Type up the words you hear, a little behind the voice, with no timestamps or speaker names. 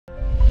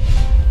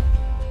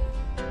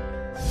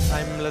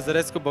I'm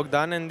Lăzărescu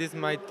Bogdan, and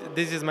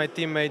this is my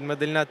teammate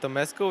Mădălina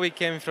Tomescu. We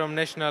came from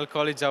National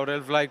College Aurel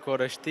Vlaicu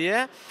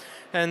Orăștie,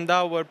 and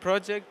our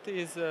project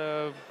is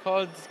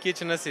called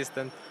Kitchen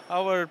Assistant.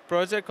 Our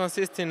project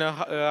consists in a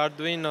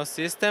Arduino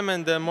system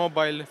and a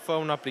mobile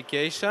phone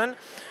application.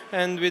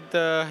 And with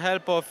the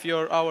help of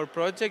our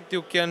project,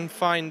 you can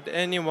find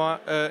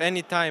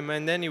anytime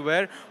and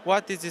anywhere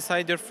what is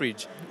inside your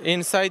fridge.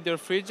 Inside your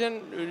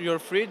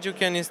fridge, you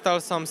can install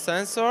some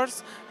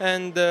sensors,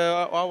 and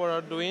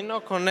our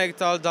Arduino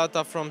connect all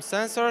data from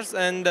sensors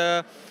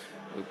and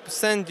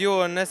send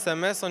you an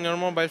SMS on your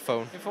mobile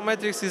phone.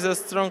 Infomatrix is a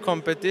strong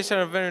competition,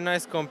 a very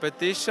nice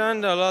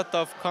competition, a lot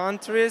of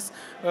countries,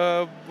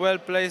 well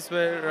place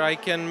where I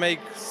can make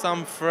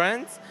some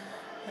friends,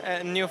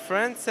 new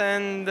friends,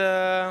 and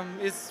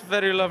it's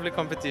very lovely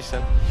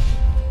competition.